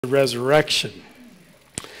the resurrection.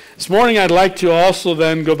 This morning I'd like to also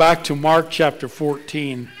then go back to Mark chapter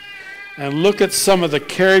 14 and look at some of the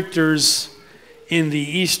characters in the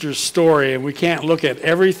Easter story. And we can't look at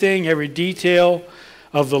everything, every detail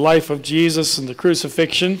of the life of Jesus and the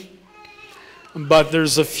crucifixion. But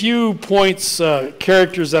there's a few points,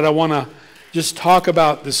 characters that I want to just talk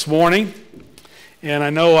about this morning. And I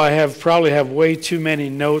know I probably have way too many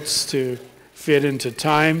notes to fit into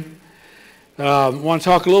time. I want to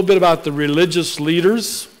talk a little bit about the religious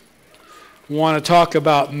leaders. I want to talk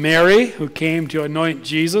about Mary, who came to anoint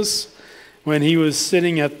Jesus when he was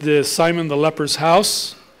sitting at the Simon the leper's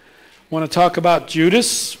house. I want to talk about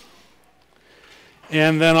Judas.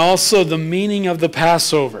 And then also the meaning of the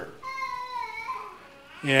Passover.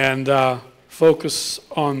 And focus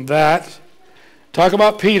on that. Talk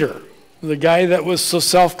about Peter, the guy that was so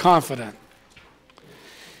self-confident.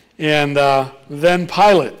 And then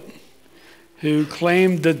Pilate, who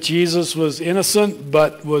claimed that Jesus was innocent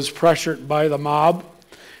but was pressured by the mob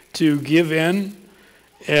to give in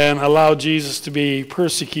and allow Jesus to be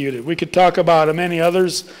persecuted. We could talk about many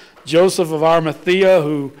others. Joseph of Arimathea,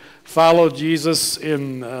 who followed Jesus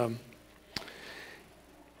in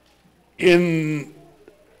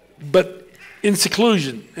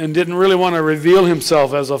seclusion and didn't really want to reveal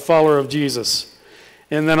himself as a follower of Jesus.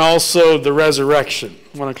 And then also the resurrection.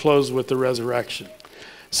 I want to close with the resurrection.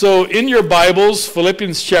 So in your Bibles,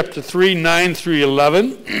 Philippians chapter 3, 9 through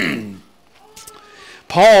 11,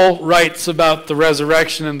 Paul writes about the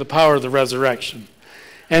resurrection and the power of the resurrection.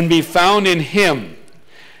 And be found in him,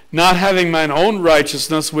 not having mine own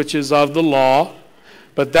righteousness, which is of the law,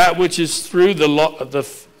 but that which is through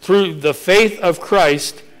through the faith of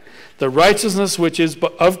Christ, the righteousness which is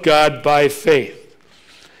of God by faith.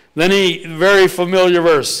 Then very familiar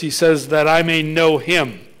verse, he says that I may know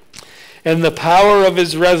him, and the power of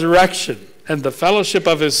his resurrection, and the fellowship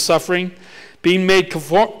of his suffering, being made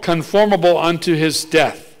conformable unto his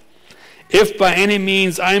death, if by any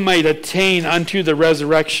means I might attain unto the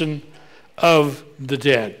resurrection of the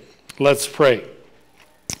dead. Let's pray.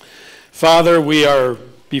 Father, we are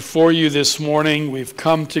before you this morning. We've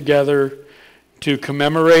come together to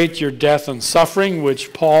commemorate your death and suffering,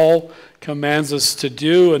 which Paul commands us to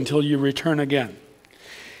do until you return again.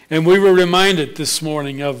 And we were reminded this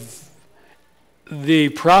morning of the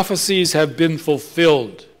prophecies have been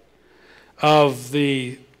fulfilled of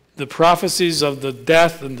the prophecies of the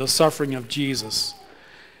death and the suffering of Jesus.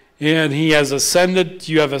 And he has ascended,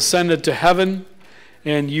 you have ascended to heaven,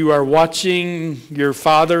 and you are watching your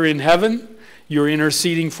Father in heaven. You're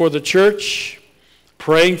interceding for the church,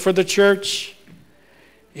 praying for the church,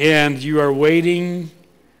 and you are waiting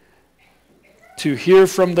to hear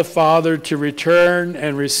from the Father to return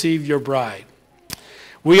and receive your bride.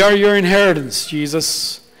 We are your inheritance,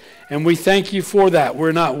 Jesus, and we thank you for that.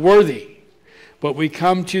 We're not worthy, but we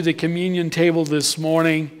come to the communion table this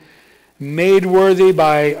morning, made worthy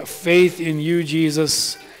by faith in you,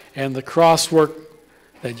 Jesus, and the cross work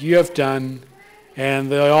that you have done,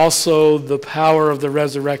 and also the power of the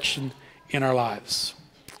resurrection in our lives.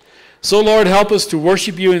 So, Lord, help us to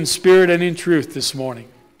worship you in spirit and in truth this morning,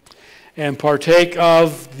 and partake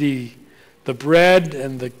of the bread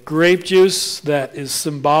and the grape juice that is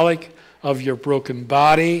symbolic of your broken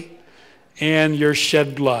body and your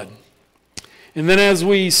shed blood. And then as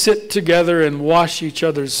we sit together and wash each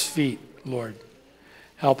other's feet, Lord,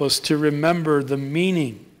 help us to remember the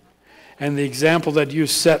meaning and the example that you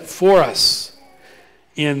set for us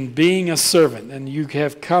in being a servant. And you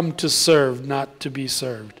have come to serve, not to be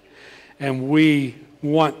served. And we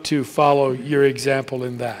want to follow your example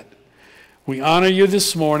in that. We honor you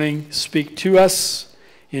this morning. Speak to us.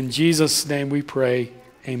 In Jesus' name we pray.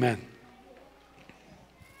 Amen.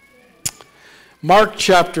 Mark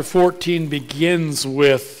chapter 14 begins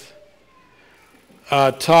with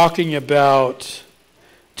talking about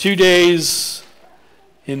 2 days.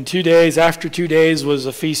 After 2 days was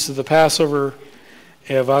the feast of the Passover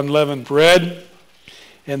of unleavened bread.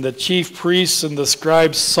 And the chief priests and the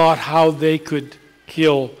scribes sought how they could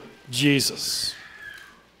kill Jesus.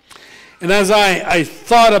 And as I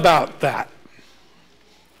thought about that,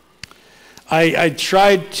 I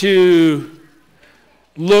tried to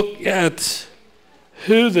look at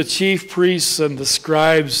who the chief priests and the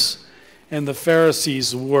scribes and the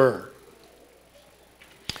Pharisees were.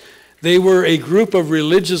 They were a group of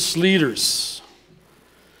religious leaders,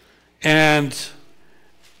 and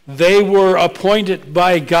they were appointed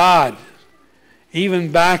by God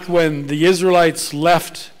even back when the Israelites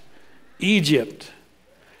left Egypt.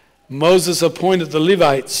 Moses appointed the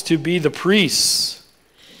Levites to be the priests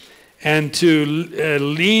and to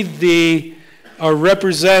lead the or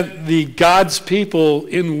represent the God's people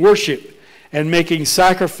in worship and making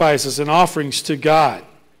sacrifices and offerings to God.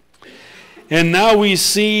 And now we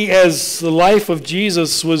see as the life of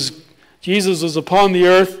Jesus was upon the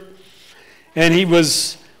earth, and he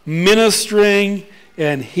was ministering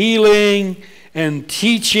and healing and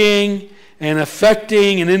teaching and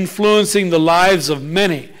affecting and influencing the lives of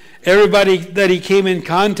many. Everybody that he came in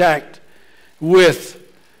contact with,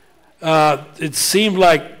 it seemed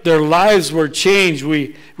like their lives were changed.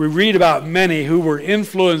 We read about many who were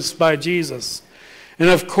influenced by Jesus. And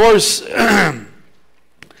of course,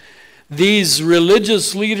 these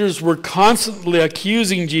religious leaders were constantly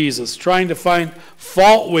accusing Jesus, trying to find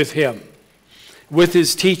fault with him, with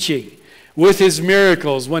his teaching, with his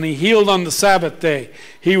miracles. When he healed on the Sabbath day,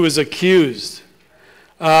 he was accused.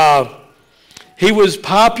 He was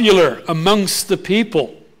popular amongst the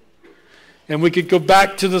people. And we could go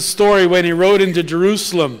back to the story when he rode into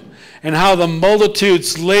Jerusalem and how the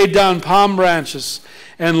multitudes laid down palm branches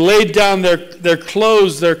and laid down their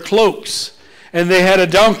clothes, their cloaks. And they had a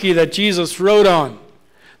donkey that Jesus rode on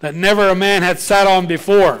that never a man had sat on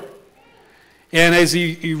before. And as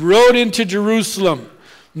he rode into Jerusalem,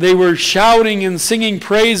 they were shouting and singing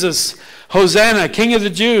praises, Hosanna, King of the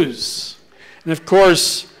Jews. And of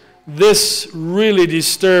course, this really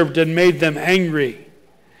disturbed and made them angry.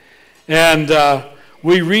 And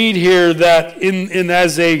we read here that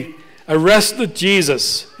as they arrested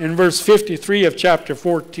Jesus, in verse 53 of chapter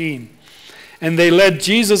 14, and they led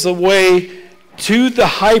Jesus away to the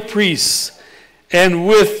high priest, and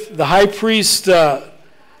with the high priest,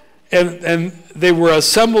 and they were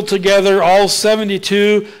assembled together, all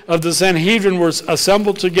 72 of the Sanhedrin were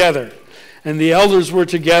assembled together, and the elders were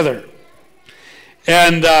together.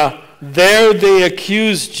 And there they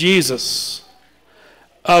accused Jesus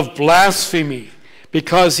of blasphemy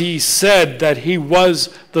because he said that he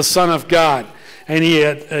was the Son of God. And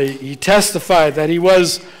he testified that he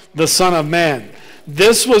was the Son of Man.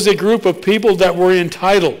 This was a group of people that were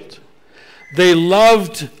entitled. They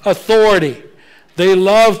loved authority. They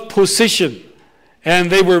loved position.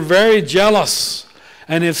 And they were very jealous.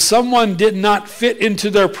 And if someone did not fit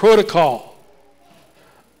into their protocol,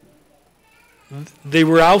 they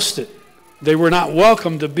were ousted. They were not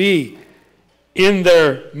welcome to be in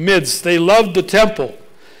their midst. They loved the temple.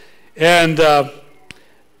 And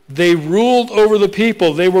they ruled over the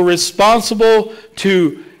people. They were responsible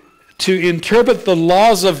to interpret the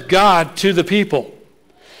laws of God to the people.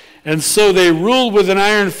 And so they ruled with an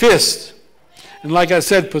iron fist. And like I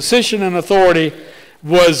said, position and authority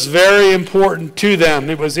was very important to them.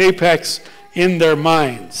 It was apex in their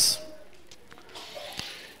minds.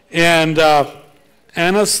 And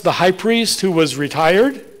Annas, the high priest, who was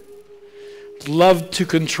retired, loved to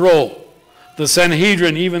control the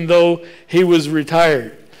Sanhedrin, even though he was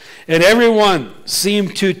retired. And everyone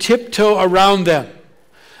seemed to tiptoe around them,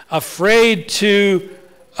 afraid to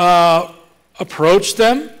approach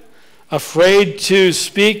them, afraid to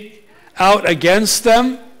speak out against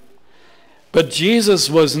them. But Jesus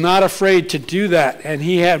was not afraid to do that, and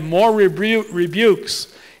he had more rebukes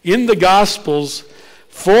in the Gospels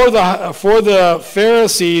for the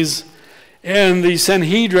Pharisees and the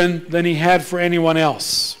Sanhedrin than he had for anyone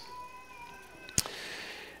else.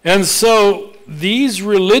 And so these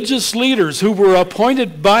religious leaders who were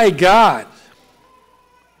appointed by God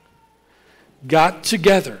got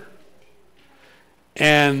together,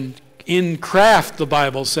 and in craft, the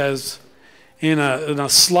Bible says, in a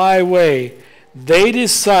sly way, they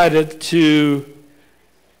decided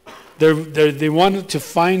they wanted to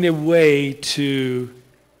find a way to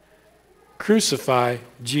crucify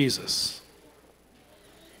Jesus.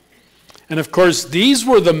 And of course, these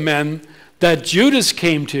were the men that Judas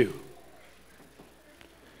came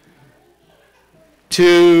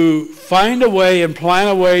to find a way and plan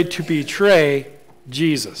a way to betray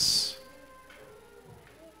Jesus.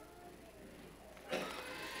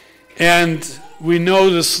 And we know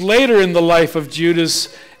this later in the life of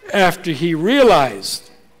Judas, after he realized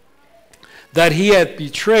that he had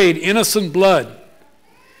betrayed innocent blood.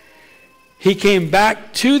 He came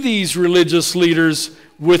back to these religious leaders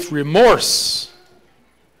with remorse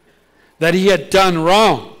that he had done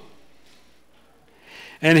wrong.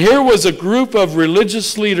 And here was a group of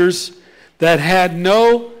religious leaders that had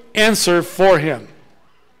no answer for him.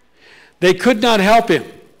 They could not help him.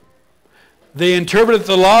 They interpreted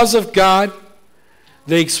the laws of God.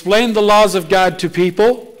 They explained the laws of God to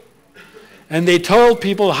people. And they told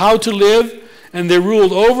people how to live. And they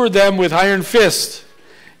ruled over them with iron fist.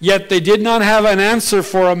 Yet they did not have an answer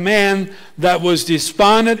for a man that was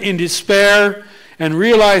despondent, in despair, and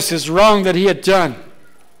realized his wrong that he had done.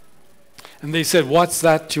 And they said, "What's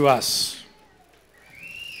that to us?"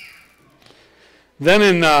 Then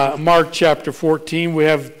in Mark chapter 14, we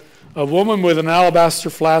have a woman with an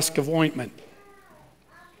alabaster flask of ointment.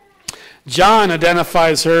 John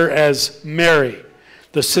identifies her as Mary,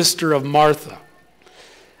 the sister of Martha,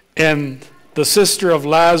 and the sister of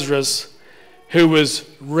Lazarus, who was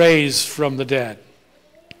raised from the dead.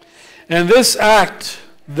 And this act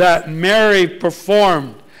that Mary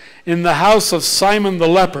performed in the house of Simon the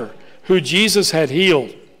leper, who Jesus had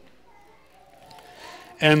healed,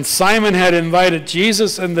 and Simon had invited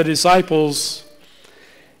Jesus and the disciples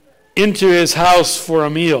into his house for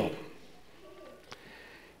a meal.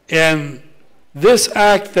 And this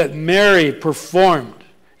act that Mary performed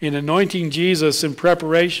in anointing Jesus in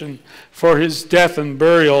preparation for his death and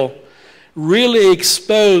burial really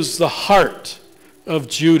exposed the heart of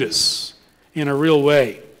Judas in a real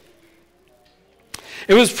way.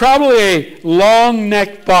 It was probably a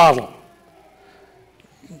long-necked bottle,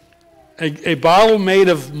 a bottle made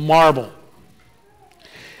of marble.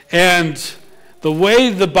 And the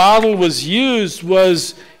way the bottle was used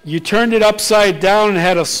was you turned it upside down and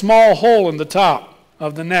had a small hole in the top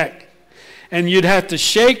of the neck. And you'd have to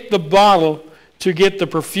shake the bottle to get the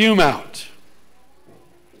perfume out.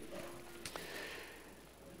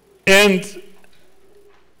 And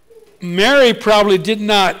Mary probably did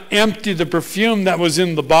not empty the perfume that was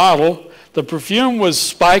in the bottle. The perfume was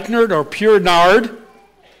spikenard or pure nard,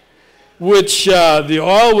 which the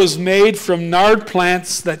oil was made from nard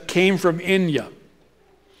plants that came from India.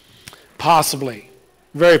 Possibly.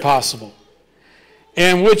 Very possible.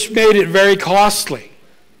 And which made it very costly.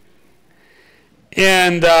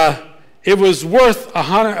 And it was worth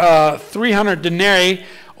 300 denarii,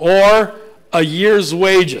 or a year's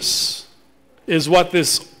wages, is what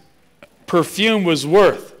this perfume was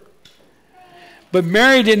worth. But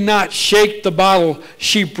Mary did not shake the bottle.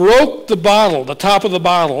 She broke the bottle, the top of the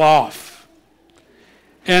bottle, off.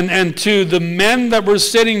 And to the men that were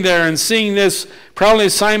sitting there and seeing this, probably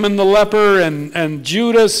Simon the leper and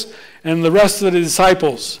Judas and the rest of the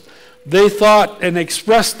disciples, they thought and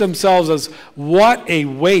expressed themselves as, what a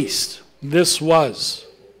waste this was.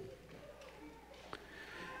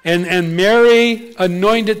 And Mary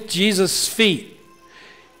anointed Jesus' feet.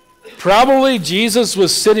 Probably Jesus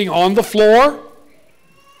was sitting on the floor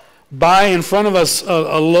in front of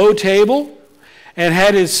a low table, and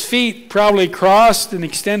had his feet probably crossed and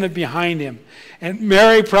extended behind him. And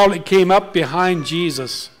Mary probably came up behind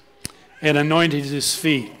Jesus and anointed his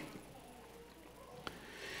feet.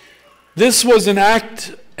 This was an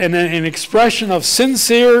act and an expression of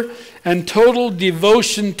sincere and total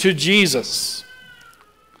devotion to Jesus.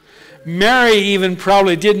 Mary even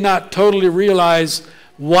probably did not totally realize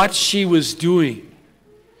what she was doing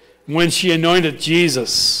when she anointed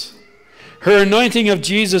Jesus. Her anointing of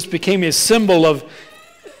Jesus became a symbol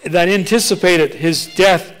that anticipated his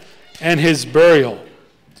death and his burial.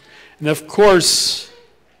 And of course,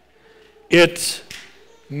 it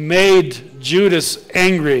made Judas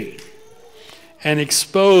angry and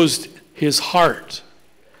exposed his heart.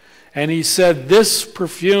 And he said, this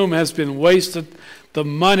perfume has been wasted. The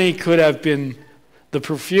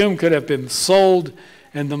perfume could have been sold,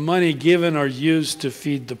 and the money given or used to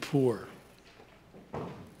feed the poor.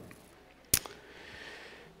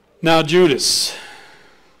 Now, Judas.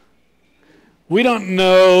 We don't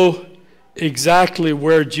know exactly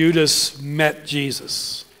where Judas met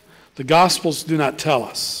Jesus. The Gospels do not tell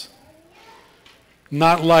us.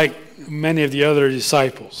 Not like many of the other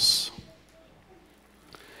disciples.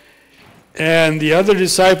 And the other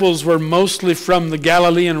disciples were mostly from the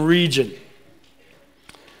Galilean region,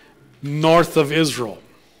 north of Israel.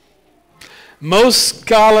 Most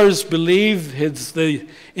scholars believe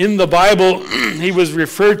in the Bible he was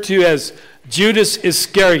referred to as Judas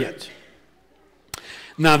Iscariot.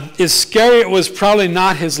 Now, Iscariot was probably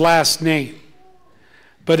not his last name,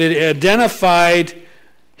 but it identified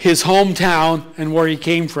his hometown and where he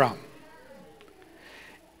came from.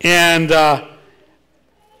 And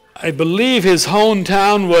I believe his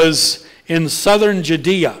hometown was in southern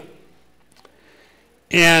Judea.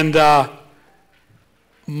 And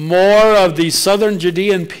more of the southern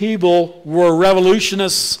Judean people were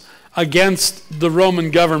revolutionists against the Roman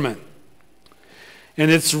government. And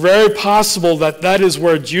it's very possible that that is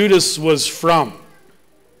where Judas was from.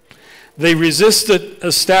 They resisted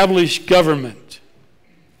established government.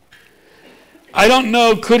 I don't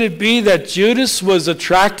know, could it be that Judas was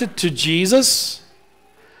attracted to Jesus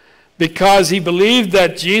because he believed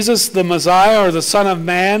that Jesus, the Messiah or the Son of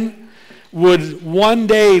Man, would one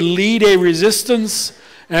day lead a resistance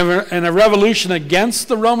and a revolution against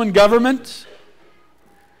the Roman government?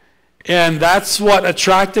 And that's what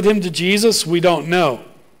attracted him to Jesus? We don't know.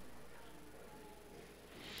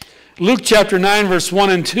 Luke chapter 9, verse 1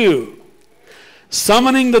 and 2.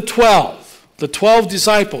 Summoning the 12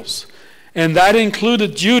 disciples, and that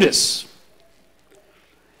included Judas.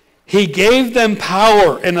 He gave them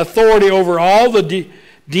power and authority over all the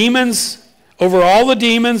demons,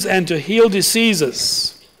 and to heal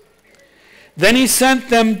diseases. Then he sent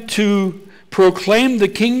them to proclaim the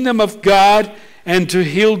kingdom of God and to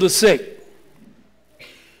heal the sick.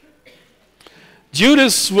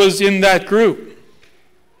 Judas was in that group.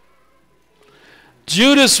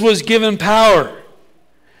 Judas was given power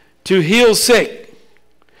to heal sick,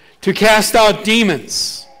 to cast out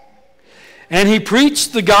demons. And he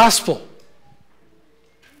preached the gospel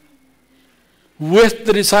with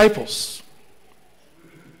the disciples.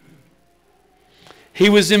 He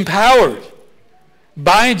was empowered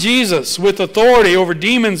by Jesus with authority over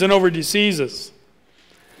demons and over diseases.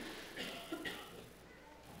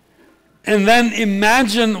 And then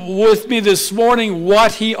imagine with me this morning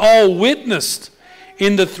what he all witnessed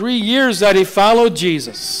in the 3 years that he followed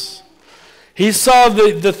Jesus. He saw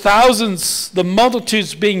the thousands, the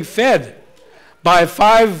multitudes being fed by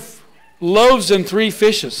 5 loaves and 3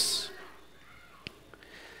 fishes.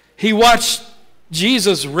 He watched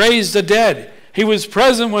Jesus raise the dead. He was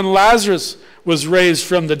present when Lazarus was raised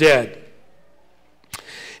from the dead.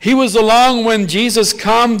 He was along when Jesus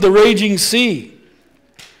calmed the raging sea.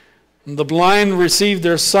 And the blind received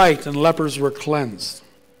their sight and lepers were cleansed.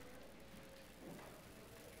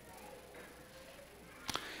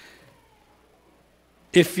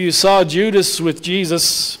 If you saw Judas with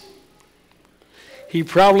Jesus, he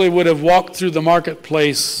probably would have walked through the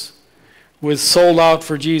marketplace with sold out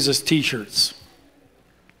for Jesus t-shirts.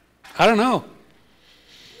 I don't know.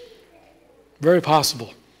 Very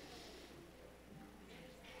possible.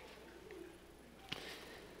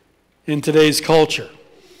 In today's culture.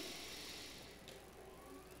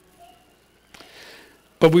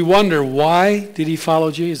 But we wonder, why did he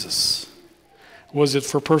follow Jesus? Was it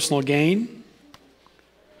for personal gain?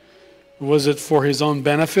 Was it for his own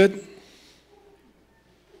benefit?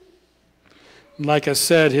 Like I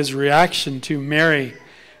said, his reaction to Mary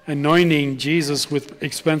anointing Jesus with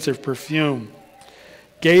expensive perfume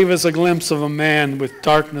gave us a glimpse of a man with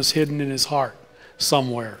darkness hidden in his heart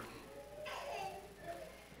somewhere.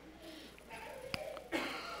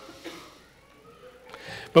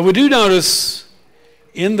 But we do notice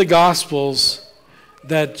in the Gospels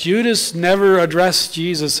that Judas never addressed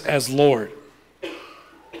Jesus as Lord.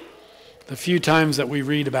 The few times that we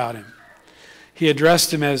read about him, he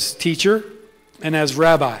addressed him as teacher and as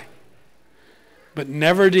rabbi, but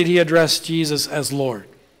never did he address Jesus as Lord.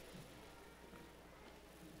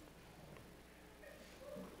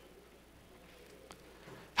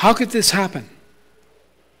 How could this happen?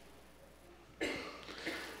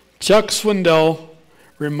 Chuck Swindoll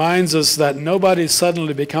reminds us that nobody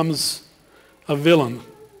suddenly becomes a villain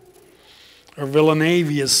or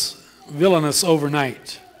villainous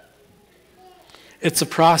overnight. It's a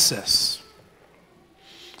process.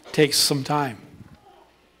 It takes some time.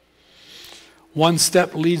 One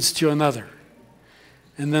step leads to another.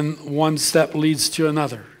 And then one step leads to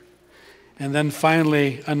another. And then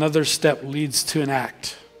finally, another step leads to an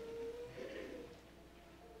act.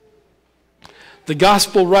 The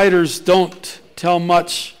gospel writers don't tell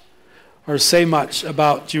much or say much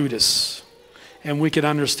about Judas. And we can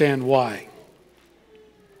understand why.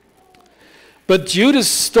 But Judas'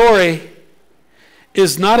 story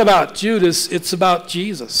is not about Judas, it's about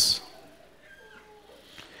Jesus.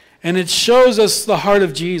 And it shows us the heart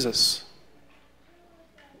of Jesus,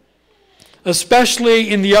 especially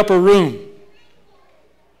in the upper room.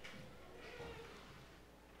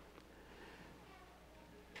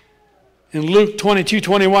 In Luke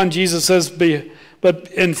 22:21, Jesus says,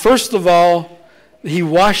 and first of all, he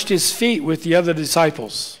washed his feet with the other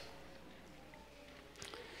disciples.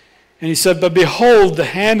 And he said, but behold, the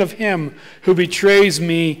hand of him who betrays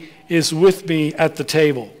me is with me at the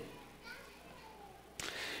table.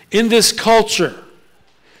 In this culture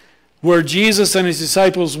where Jesus and his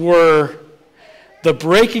disciples were, the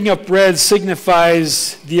breaking of bread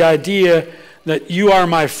signifies the idea that you are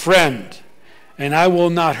my friend and I will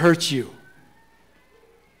not hurt you.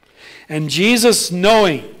 And Jesus,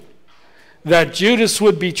 knowing that Judas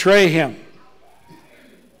would betray him,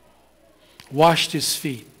 washed his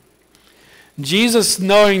feet. Jesus,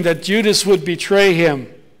 knowing that Judas would betray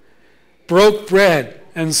him, broke bread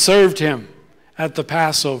and served him at the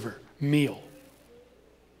Passover meal,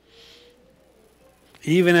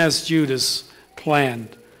 even as Judas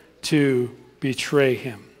planned to betray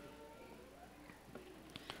him.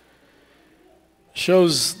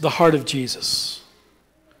 Shows the heart of Jesus.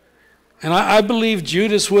 And I believe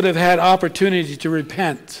Judas would have had opportunity to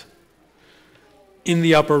repent in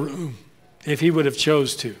the upper room if he would have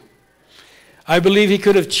chose to. I believe he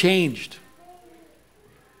could have changed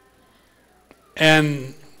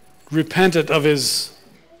and repented of his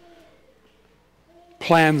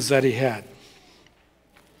plans that he had.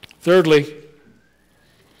 Thirdly,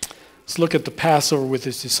 let's look at the Passover with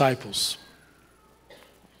his disciples.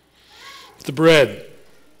 The bread.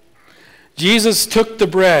 Jesus took the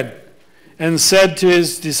bread and said to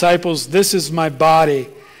his disciples, "This is my body,"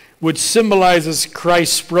 which symbolizes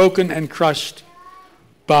Christ's broken and crushed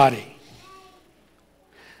body.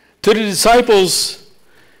 To the disciples,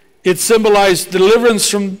 it symbolized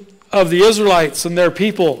deliverance of the Israelites and their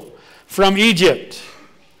people from Egypt.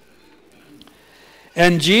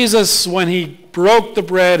 And Jesus, when he broke the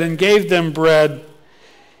bread and gave them bread,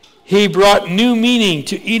 he brought new meaning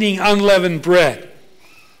to eating unleavened bread.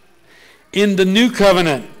 In the new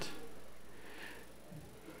covenant,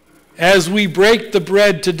 as we break the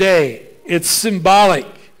bread today, it's symbolic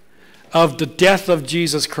of the death of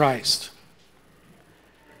Jesus Christ.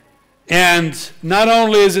 And not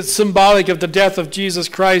only is it symbolic of the death of Jesus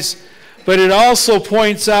Christ, but it also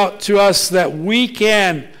points out to us that we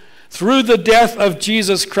can, through the death of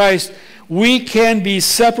Jesus Christ, we can be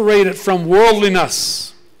separated from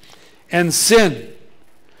worldliness and sin.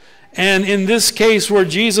 And in this case, where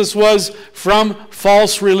Jesus was, from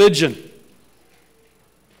false religion.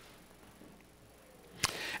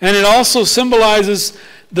 And it also symbolizes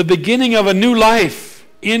the beginning of a new life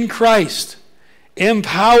in Christ,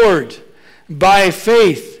 empowered by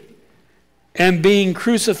faith and being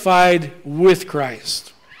crucified with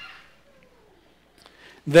Christ.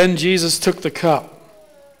 Then Jesus took the cup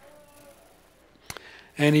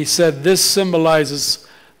and he said, "This symbolizes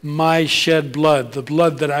my shed blood, the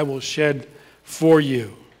blood that I will shed for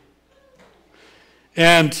you."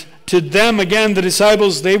 And to them, again, the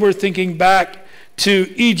disciples, they were thinking back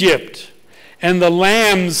to Egypt and the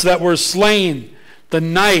lambs that were slain the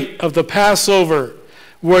night of the Passover,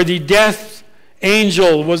 where the death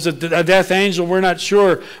angel, was a death angel, we're not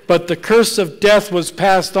sure, but the curse of death was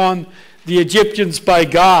passed on the Egyptians by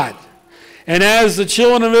God. And as the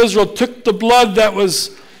children of Israel took the blood that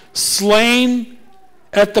was slain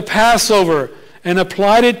at the Passover and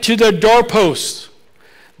applied it to their doorposts,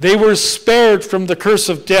 they were spared from the curse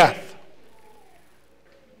of death.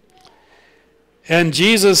 And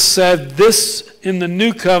Jesus said, "This in the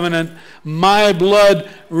new covenant, my blood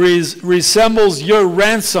resembles your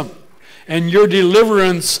ransom and your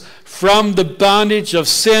deliverance from the bondage of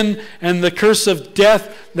sin and the curse of death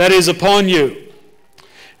that is upon you."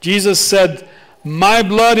 Jesus said, "My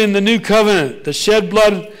blood in the new covenant," the shed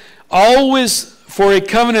blood, always for a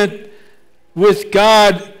covenant with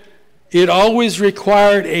God, it always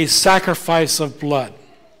required a sacrifice of blood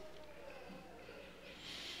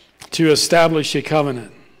to establish a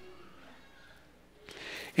covenant.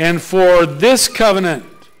 And for this covenant,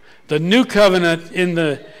 the new covenant in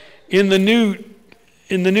the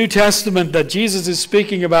New Testament that Jesus is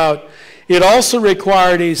speaking about, it also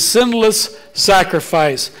required a sinless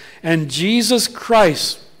sacrifice. And Jesus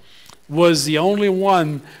Christ was the only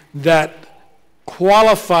one that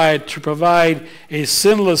qualified to provide a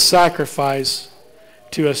sinless sacrifice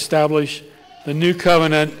to establish the new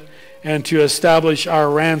covenant and to establish our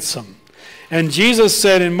ransom. And Jesus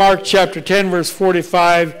said in Mark chapter 10, verse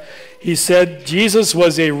 45, he said, Jesus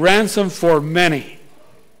was a ransom for many.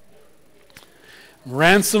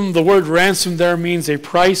 Ransom, the word ransom there means a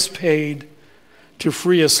price paid to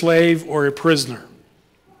free a slave or a prisoner.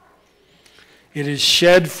 It is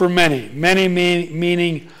shed for many. Many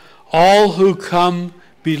meaning all who come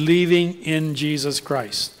believing in Jesus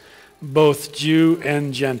Christ, both Jew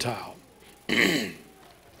and Gentile.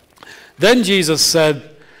 Then Jesus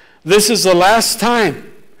said, "This is the last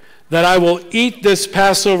time that I will eat this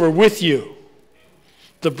Passover with you,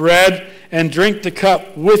 the bread and drink the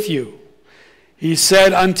cup with you." He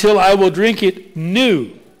said, "Until I will drink it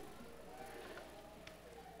new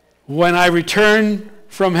when I return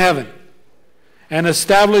from heaven and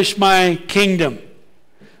establish my kingdom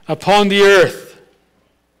upon the earth."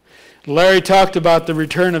 Larry talked about the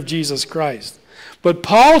return of Jesus Christ. But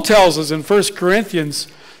Paul tells us in 1 Corinthians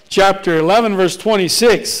chapter 11, verse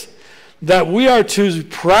 26, that we are to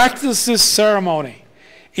practice this ceremony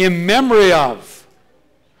in memory of,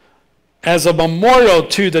 as a memorial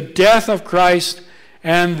to the death of Christ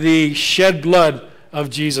and the shed blood of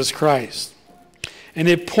Jesus Christ. And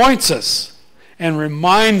it points us and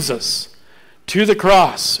reminds us to the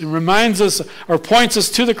cross. It reminds us, or points us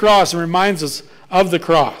to the cross and reminds us of the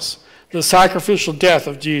cross, the sacrificial death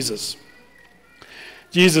of Jesus.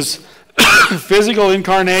 Jesus' physical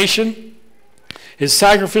incarnation, his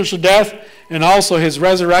sacrificial death, and also his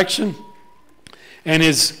resurrection. and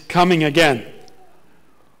is coming again.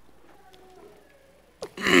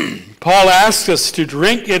 Paul asks us to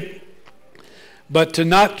drink it, but to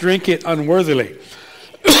not drink it unworthily.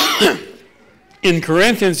 In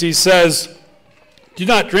Corinthians, he says, do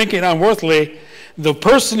not drink it unworthily. The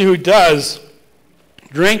person who does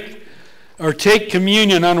drink or take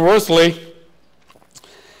communion unworthily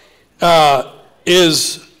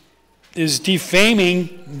is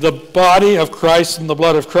defaming the body of Christ and the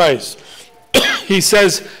blood of Christ. He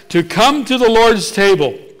says, to come to the Lord's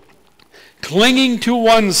table, clinging to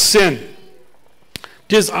one's sin,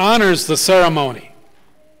 dishonors the ceremony,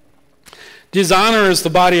 dishonors the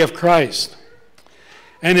body of Christ,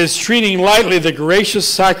 and is treating lightly the gracious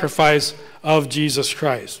sacrifice of Jesus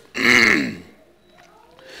Christ.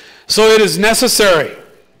 So it is necessary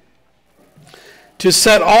to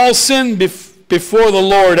set all sin before the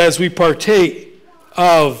Lord as we partake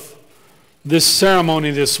of this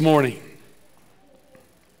ceremony this morning.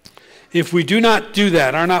 If we do not do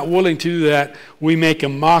that, are not willing to do that, we make a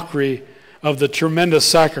mockery of the tremendous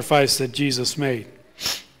sacrifice that Jesus made.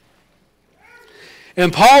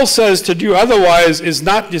 And Paul says to do otherwise is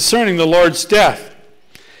not discerning the Lord's death.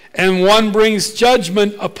 And one brings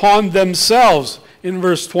judgment upon themselves in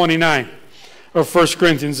verse 29 of 1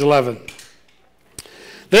 Corinthians 11.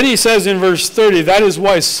 Then he says in verse 30, that is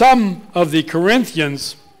why some of the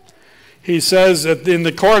Corinthians, he says in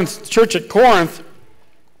the church at Corinth,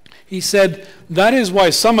 he said, that is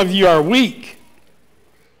why some of you are weak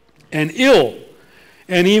and ill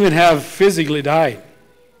and even have physically died.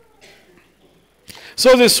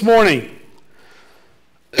 So this morning,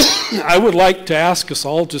 I would like to ask us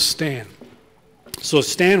all to stand. So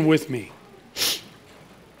stand with me.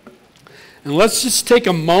 And let's just take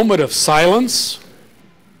a moment of silence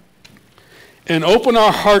and open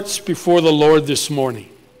our hearts before the Lord this morning.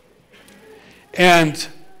 And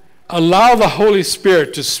allow the Holy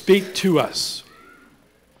Spirit to speak to us.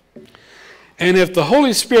 And if the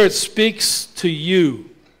Holy Spirit speaks to you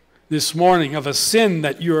this morning of a sin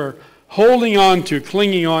that you're holding on to,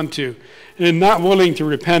 clinging on to, and not willing to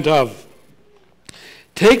repent of,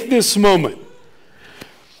 take this moment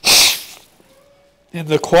in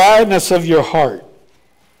the quietness of your heart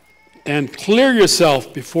and clear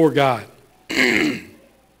yourself before God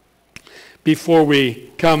before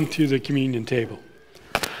we come to the communion table.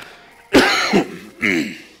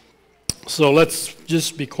 So let's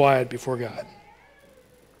just be quiet before God.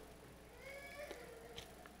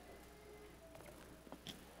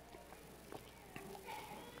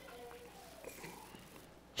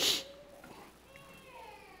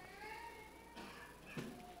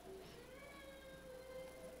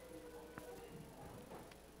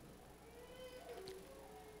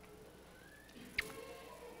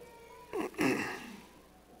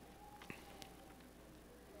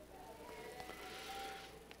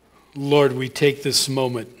 Lord, we take this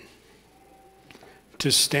moment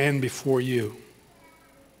to stand before you.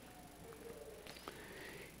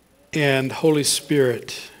 And Holy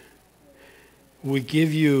Spirit, we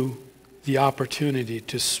give you the opportunity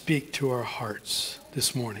to speak to our hearts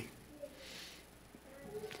this morning.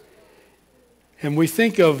 And we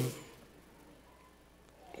think of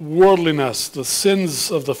worldliness, the sins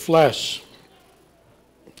of the flesh,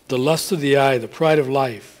 the lust of the eye, the pride of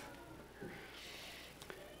life,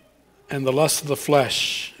 and the lust of the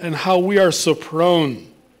flesh, and how we are so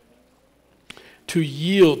prone to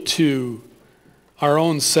yield to our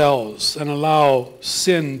own selves and allow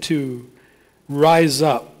sin to rise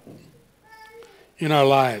up in our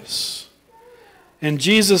lives. And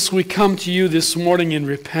Jesus, we come to you this morning in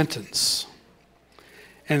repentance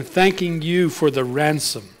and thanking you for the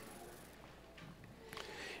ransom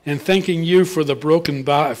and thanking you for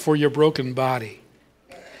for your broken body,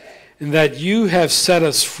 and that you have set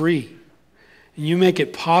us free. And you make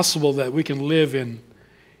it possible that we can live in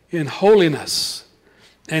holiness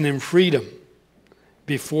and in freedom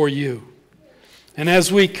before you. And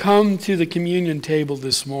as we come to the communion table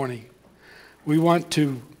this morning, we want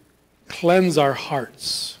to cleanse our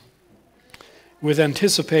hearts with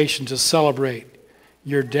anticipation to celebrate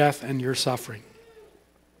your death and your suffering.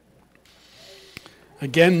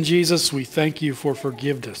 Again, Jesus, we thank you for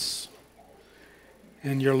forgiveness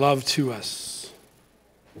and your love to us.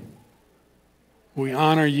 We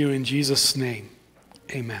honor you in Jesus' name.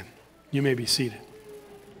 Amen. You may be seated.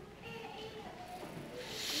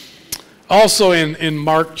 Also in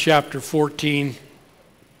Mark chapter 14,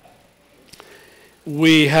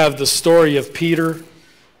 we have the story of Peter,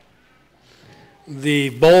 the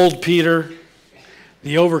bold Peter,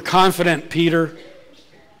 the overconfident Peter.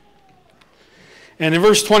 And in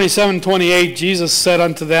verse 27-28, Jesus said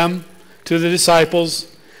unto them, to the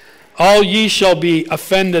disciples, all ye shall be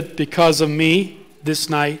offended because of me this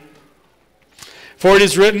night. For it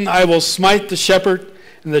is written, I will smite the shepherd,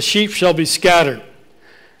 and the sheep shall be scattered.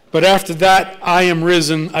 But after that I am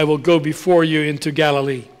risen, I will go before you into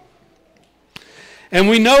Galilee. And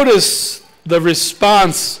we notice the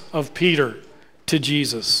response of Peter to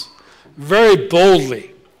Jesus very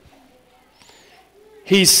boldly.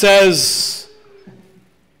 He says,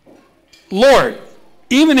 Lord,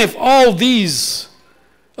 even if all these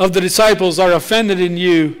of the disciples are offended in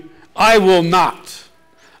you, I will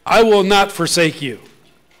not forsake you.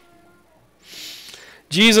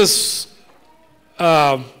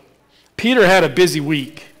 Peter had a busy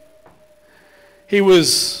week. He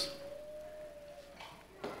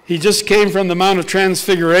just came from the Mount of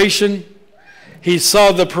Transfiguration. He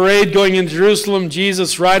saw the parade going into Jerusalem,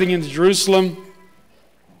 Jesus riding into Jerusalem,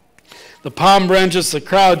 the palm branches, the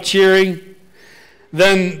crowd cheering,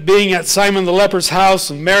 then being at Simon the leper's house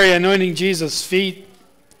and Mary anointing Jesus' feet.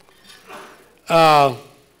 And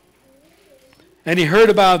he heard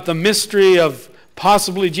about the mystery of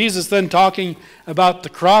possibly Jesus then talking about the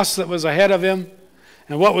cross that was ahead of him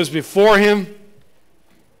and what was before him.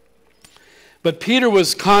 But Peter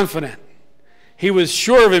was confident. He was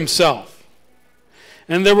sure of himself.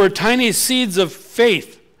 And there were tiny seeds of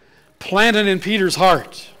faith planted in Peter's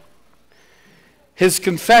heart. His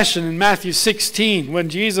confession in Matthew 16, when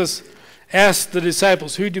Jesus asked the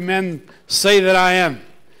disciples, who do men say that I am?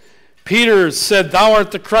 Peter said, thou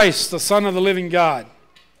art the Christ, the Son of the living God.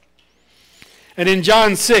 And in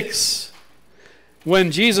John 6,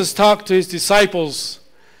 when Jesus talked to his disciples,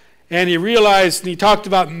 and he realized, and he talked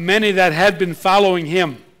about many that had been following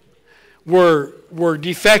him, were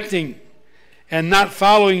defecting and not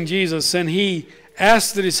following Jesus, and he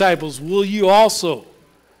asked the disciples, will you also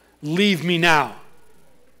leave me now?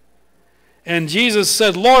 And Jesus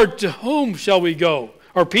said, Lord, to whom shall we go?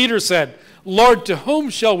 Or Peter said, Lord, to whom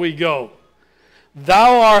shall we go?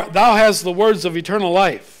 Thou hast the words of eternal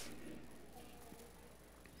life.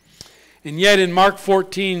 And yet in Mark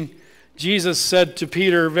 14, Jesus said to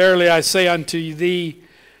Peter, verily I say unto thee,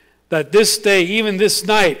 that this day, even this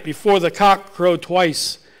night, before the cock crow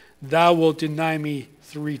twice, thou wilt deny me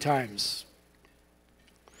 3 times.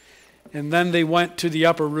 And then they went to the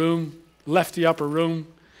upper room, left the upper room,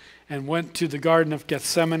 and went to the Garden of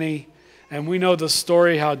Gethsemane. And we know the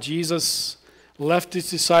story how Jesus left his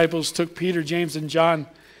disciples, took Peter, James, and John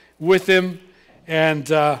with him, and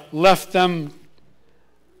left them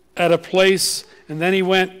at a place. And then he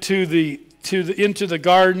went into the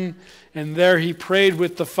garden, and there he prayed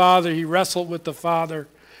with the Father. He wrestled with the Father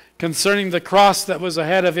concerning the cross that was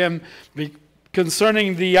ahead of him,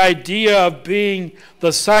 concerning the idea of being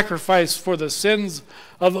the sacrifice for the sins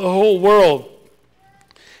of the whole world.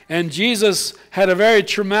 And Jesus had a very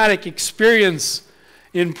traumatic experience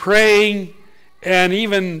in praying, and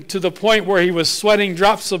even to the point where he was sweating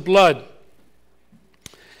drops of blood.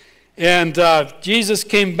 And Jesus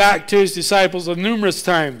came back to his disciples numerous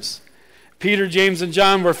times. Peter, James, and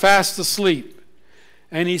John were fast asleep.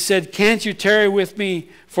 And he said, can't you tarry with me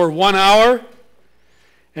for 1 hour?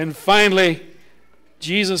 And finally,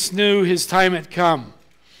 Jesus knew his time had come.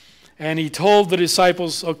 And he told the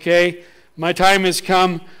disciples, okay, my time has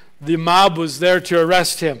come. The mob was there to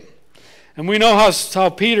arrest him. And we know how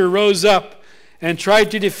Peter rose up and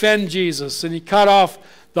tried to defend Jesus. And he cut off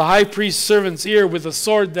the high priest's servant's ear with a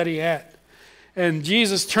sword that he had. And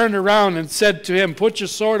Jesus turned around and said to him, put your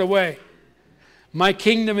sword away. My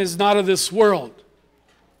kingdom is not of this world.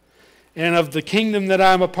 And of the kingdom that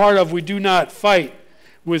I am a part of, we do not fight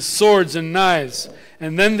with swords and knives.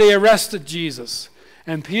 And then they arrested Jesus.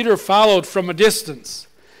 And Peter followed from a distance.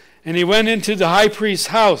 And he went into the high priest's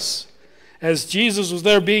house as Jesus was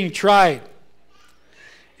there being tried.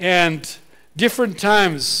 And 3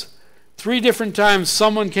 different times,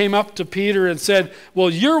 someone came up to Peter and said, well,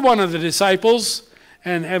 you're one of the disciples.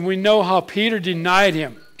 And we know how Peter denied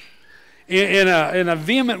him in a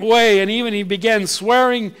vehement way. And even he began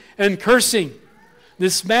swearing and cursing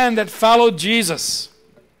this man that followed Jesus.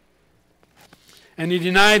 And he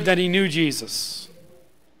denied that he knew Jesus.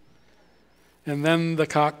 And then the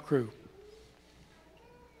cock crew.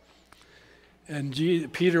 And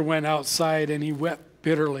Peter went outside and he wept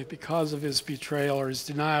bitterly because of his betrayal or his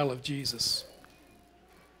denial of Jesus.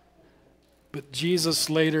 But Jesus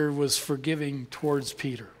later was forgiving towards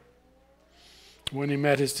Peter when he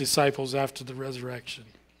met his disciples after the resurrection.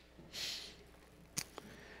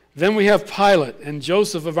 Then we have Pilate and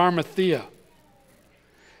Joseph of Arimathea.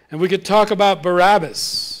 And we could talk about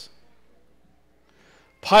Barabbas.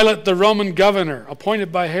 Pilate, the Roman governor,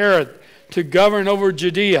 appointed by Herod to govern over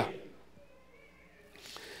Judea.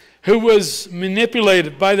 who was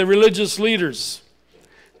manipulated by the religious leaders.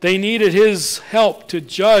 They needed his help to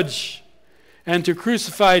judge and to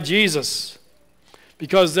crucify Jesus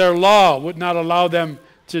because their law would not allow them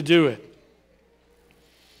to do it.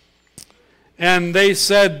 And they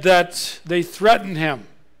said that they threatened him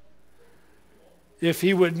if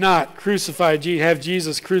he would not have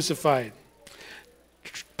Jesus crucified.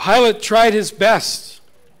 Pilate tried his best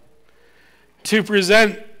to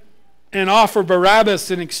present and offer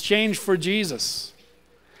Barabbas in exchange for Jesus.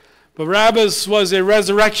 Barabbas was a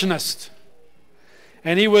resurrectionist,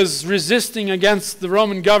 and he was resisting against the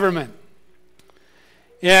Roman government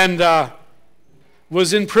and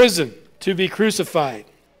was in prison to be crucified,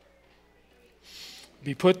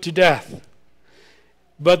 be put to death.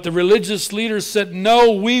 But the religious leaders said,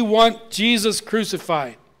 no, we want Jesus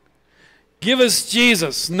crucified. Give us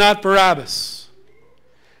Jesus, not Barabbas.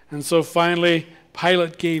 And so finally,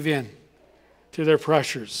 Pilate gave in to their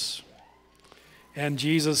pressures, and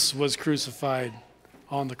Jesus was crucified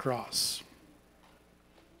on the cross.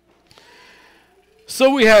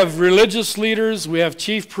 So we have religious leaders, we have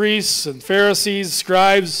chief priests and Pharisees,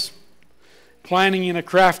 scribes, planning in a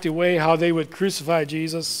crafty way how they would crucify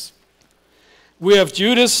Jesus. We have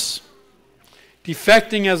Judas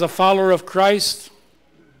defecting as a follower of Christ,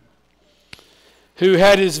 who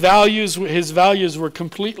had his values were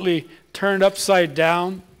completely turned upside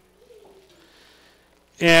down.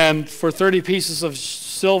 And for 30 pieces of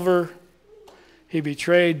silver, he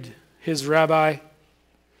betrayed his rabbi,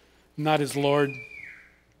 not his Lord.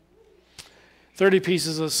 30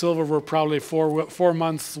 pieces of silver were probably four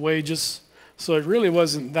months' wages, so it really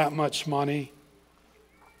wasn't that much money.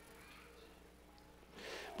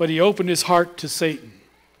 But he opened his heart to Satan,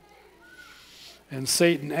 and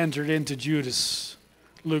Satan entered into Judas,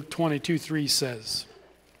 Luke 22:3 says.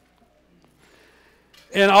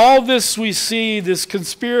 And all this we see, this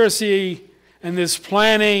conspiracy and this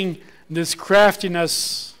planning, this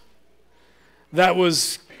craftiness that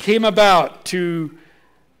came about to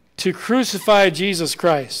crucify Jesus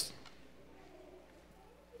Christ.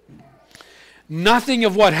 Nothing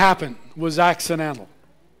of what happened was accidental.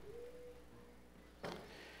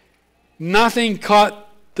 Nothing caught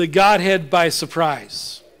the Godhead by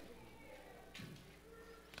surprise.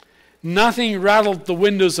 Nothing rattled the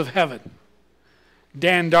windows of heaven.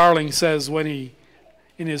 Dan Darling says in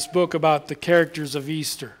his book about the characters of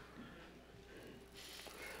Easter.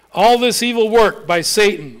 All this evil work by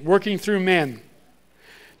Satan, working through men,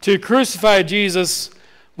 to crucify Jesus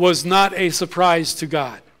was not a surprise to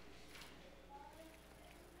God.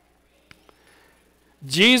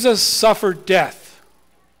 Jesus suffered death.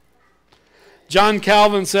 John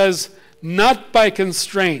Calvin says, not by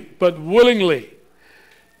constraint, but willingly,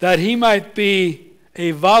 that he might be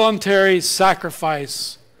a voluntary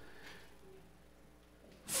sacrifice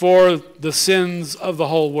for the sins of the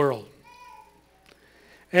whole world.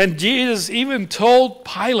 And Jesus even told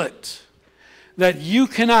Pilate that you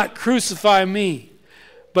cannot crucify me,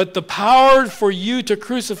 but the power for you to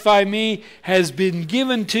crucify me has been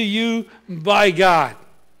given to you by God.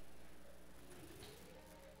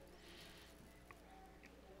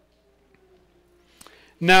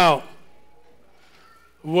 Now,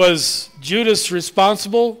 was Judas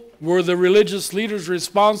responsible? Were the religious leaders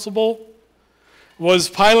responsible? Was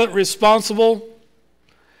Pilate responsible?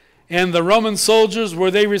 And the Roman soldiers,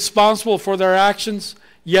 were they responsible for their actions?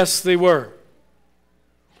 Yes, they were.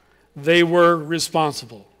 They were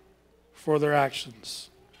responsible for their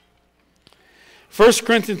actions. 1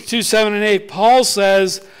 Corinthians 2:7-8, Paul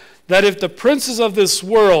says that if the princes of this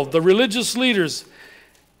world, the religious leaders,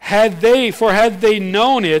 had they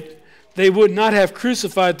known it, they would not have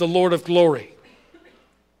crucified the Lord of glory.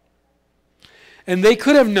 And they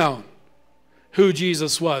could have known who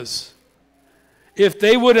Jesus was if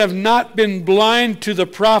they would have not been blind to the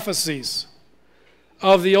prophecies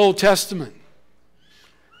of the Old Testament.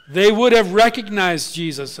 They would have recognized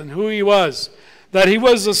Jesus and who he was, that he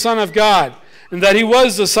was the Son of God, and that he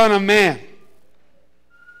was the Son of Man.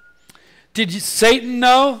 Did Satan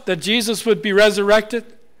know that Jesus would be resurrected?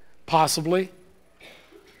 Possibly.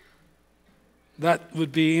 That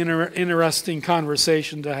would be an interesting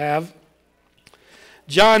conversation to have.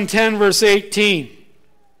 John 10, verse 18.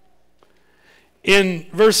 In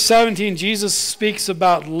verse 17, Jesus speaks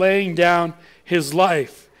about laying down his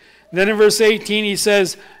life. Then in verse 18, he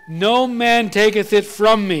says, no man taketh it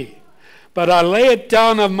from me, but I lay it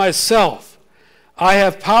down of myself. I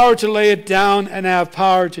have power to lay it down, and I have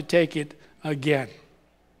power to take it again.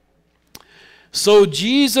 So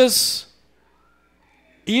Jesus,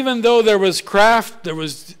 even though there was craft, there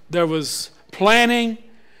was planning,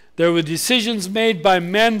 there were decisions made by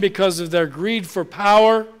men because of their greed for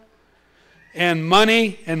power, and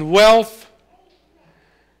money and wealth.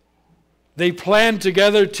 They planned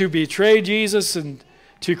together to betray Jesus and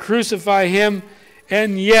to crucify him.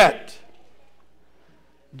 And yet,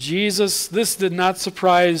 Jesus, this did not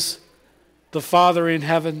surprise the Father in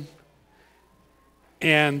heaven.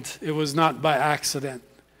 And it was not by accident.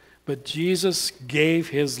 But Jesus gave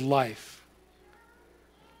his life,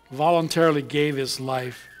 voluntarily gave his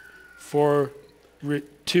life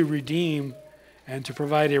to redeem and to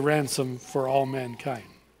provide a ransom for all mankind.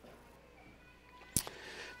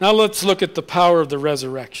 Now let's look at the power of the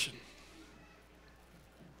resurrection.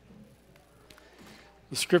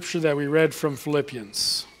 The scripture that we read from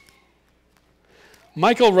Philippians.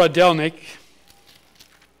 Michael Rodelnik,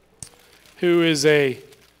 who is a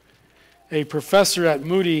professor at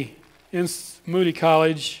Moody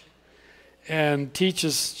College and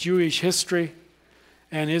teaches Jewish history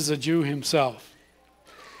and is a Jew himself.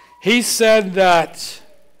 He said that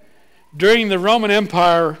during the Roman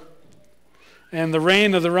Empire and the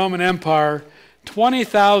reign of the Roman Empire,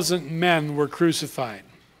 20,000 men were crucified,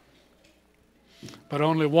 but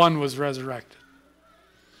only one was resurrected.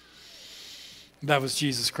 That was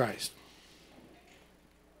Jesus Christ.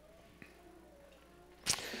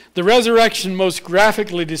 The resurrection most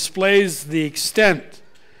graphically displays the extent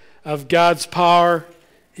of God's power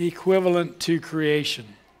equivalent to creation,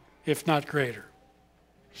 if not greater.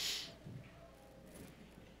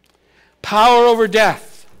 Power over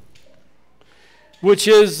death, which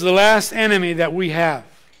is the last enemy that we have.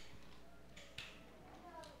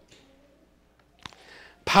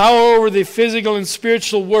 Power over the physical and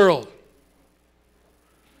spiritual world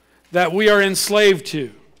that we are enslaved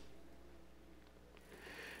to.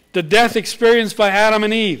 The death experienced by Adam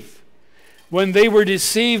and Eve when they were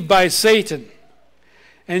deceived by Satan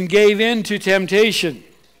and gave in to temptation.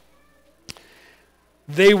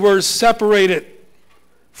 They were separated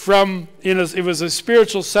from, it was a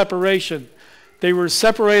spiritual separation. They were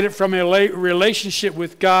separated from a relationship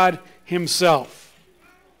with God himself.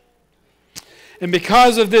 And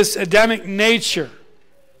because of this Adamic nature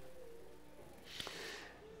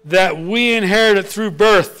that we inherited through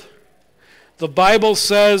birth, the Bible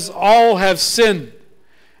says all have sinned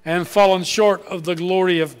and fallen short of the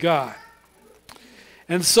glory of God.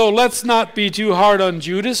 And so let's not be too hard on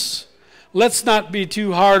Judas. Let's not be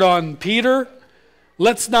too hard on Peter.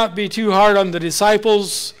 Let's not be too hard on the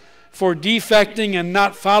disciples for defecting and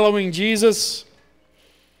not following Jesus,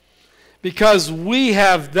 because we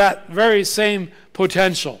have that very same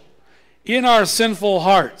potential in our sinful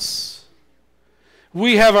hearts.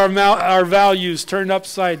 We have our values turned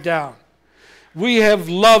upside down. We have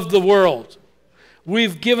loved the world.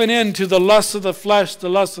 We've given in to the lust of the flesh, the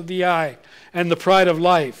lust of the eye, and the pride of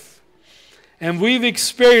life. And we've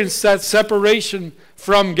experienced that separation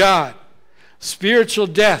from God, spiritual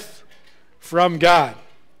death from God.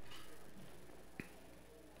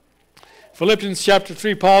 Philippians chapter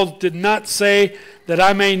 3, Paul did not say that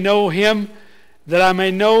I may know him,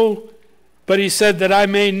 but he said that I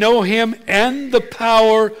may know him and the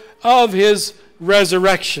power of his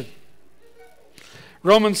resurrection.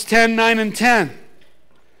 Romans 10, 9 and 10.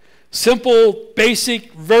 Simple,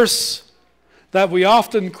 basic verse that we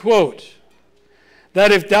often quote.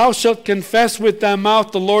 That if thou shalt confess with thy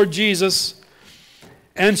mouth the Lord Jesus,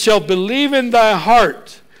 and shalt believe in thy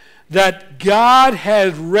heart that God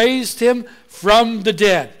had raised him from the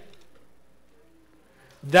dead,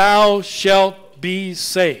 thou shalt be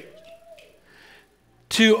saved.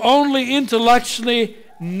 To only intellectually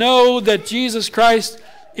know that Jesus Christ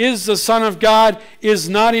is the Son of God is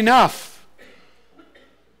not enough.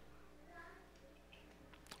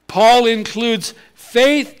 Paul includes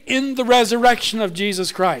faith in the resurrection of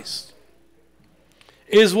Jesus Christ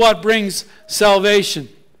is what brings salvation.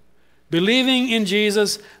 Believing in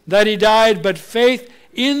Jesus, that he died, but faith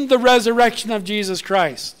in the resurrection of Jesus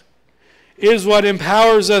Christ is what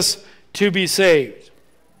empowers us to be saved.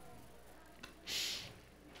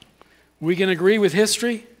 We can agree with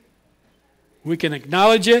history. We can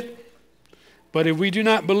acknowledge it. But if we do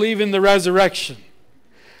not believe in the resurrection,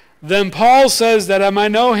 then Paul says that I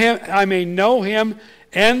may know him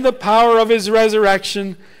and the power of his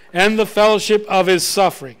resurrection and the fellowship of his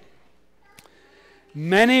suffering.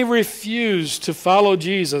 Many refuse to follow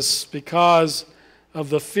Jesus because of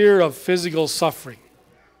the fear of physical suffering.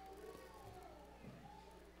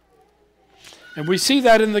 And we see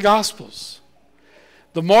that in the Gospels.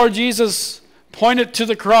 The more Jesus pointed to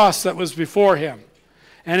the cross that was before him,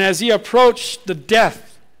 and as he approached the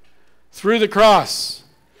death through the cross,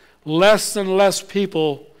 less and less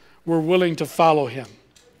people were willing to follow him.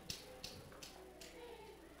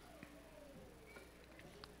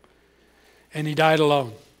 And he died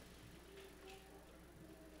alone.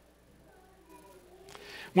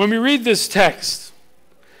 When we read this text,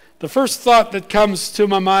 the first thought that comes to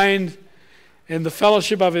my mind in the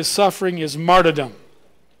fellowship of his suffering is martyrdom.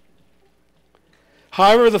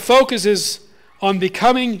 However, the focus is on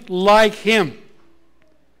becoming like him.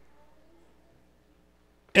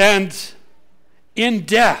 And in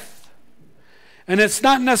death. And it's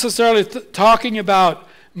not necessarily talking about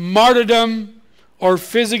martyrdom or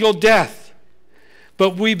physical death,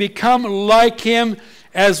 but we become like him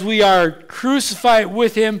as we are crucified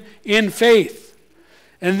with him in faith.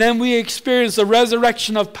 And then we experience the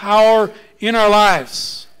resurrection of power in our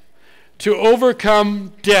lives to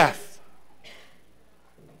overcome death.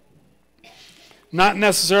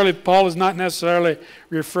 Paul is not necessarily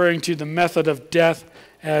referring to the method of death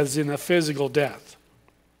as in a physical death.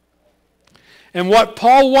 And what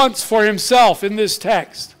Paul wants for himself in this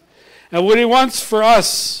text, and what he wants for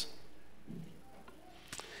us,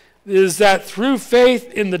 is that through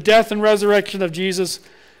faith in the death and resurrection of Jesus,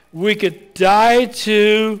 we could die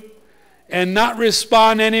to and not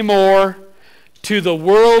respond anymore to the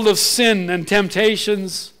world of sin and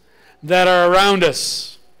temptations that are around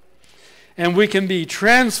us. And we can be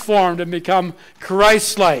transformed and become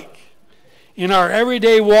Christ-like in our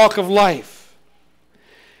everyday walk of life.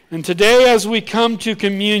 And today, as we come to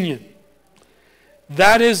communion,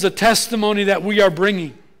 that is the testimony that we are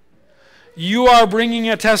bringing. You are bringing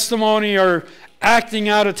a testimony or acting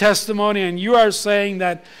out a testimony, and you are saying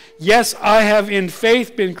that, yes, I have in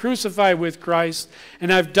faith been crucified with Christ,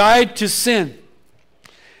 and I've died to sin.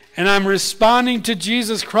 And I'm responding to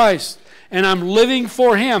Jesus Christ, and I'm living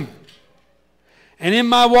for him. And in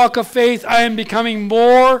my walk of faith, I am becoming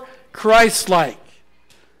more Christ-like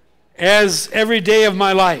as every day of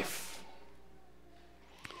my life.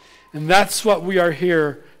 And that's what we are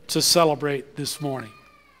here to celebrate this morning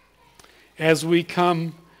as we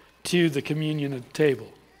come to the communion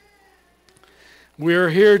table. We are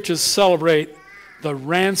here to celebrate the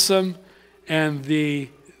ransom and the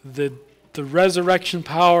resurrection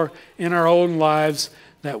power in our own lives,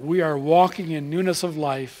 that we are walking in newness of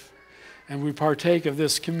life. And we partake of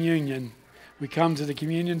this communion. We come to the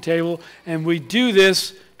communion table, and we do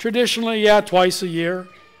this traditionally, twice a year.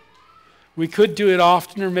 We could do it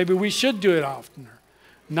oftener. Maybe we should do it oftener.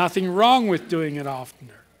 Nothing wrong with doing it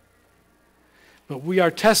oftener. But we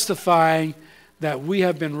are testifying that we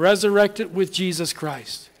have been resurrected with Jesus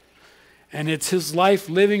Christ. And it's his life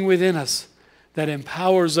living within us that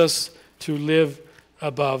empowers us to live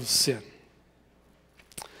above sin.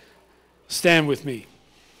 Stand with me.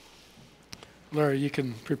 Larry, you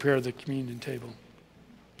can prepare the communion table.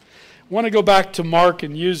 I want to go back to Mark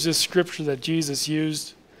and use this scripture that Jesus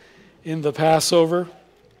used in the Passover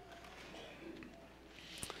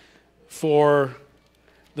for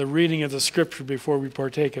the reading of the scripture before we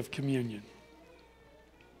partake of communion.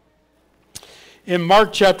 In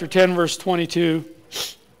Mark chapter 10, verse 22,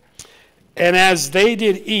 and as they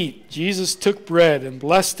did eat, Jesus took bread and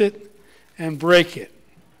blessed it and brake it.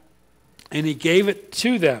 And he gave it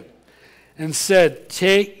to them and said,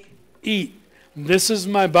 "Take, eat, this is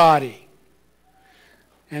my body."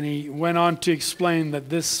 And he went on to explain that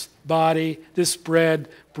this body, this bread,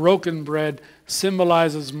 broken bread,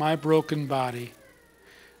 symbolizes my broken body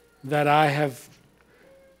that I have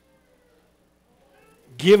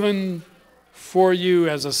given for you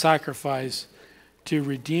as a sacrifice to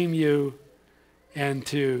redeem you and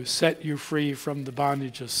to set you free from the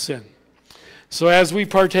bondage of sin. So as we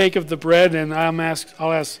partake of the bread, and I'll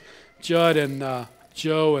ask Judd and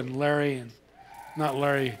Joe and Larry, and not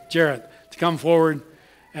Larry, Jarrett, to come forward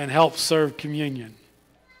and help serve communion.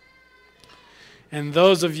 And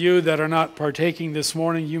those of you that are not partaking this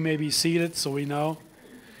morning, you may be seated so we know.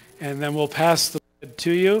 And then we'll pass the bread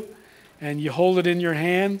to you, and you hold it in your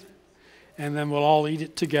hand, and then we'll all eat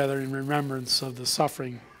it together in remembrance of the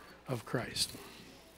suffering of Christ.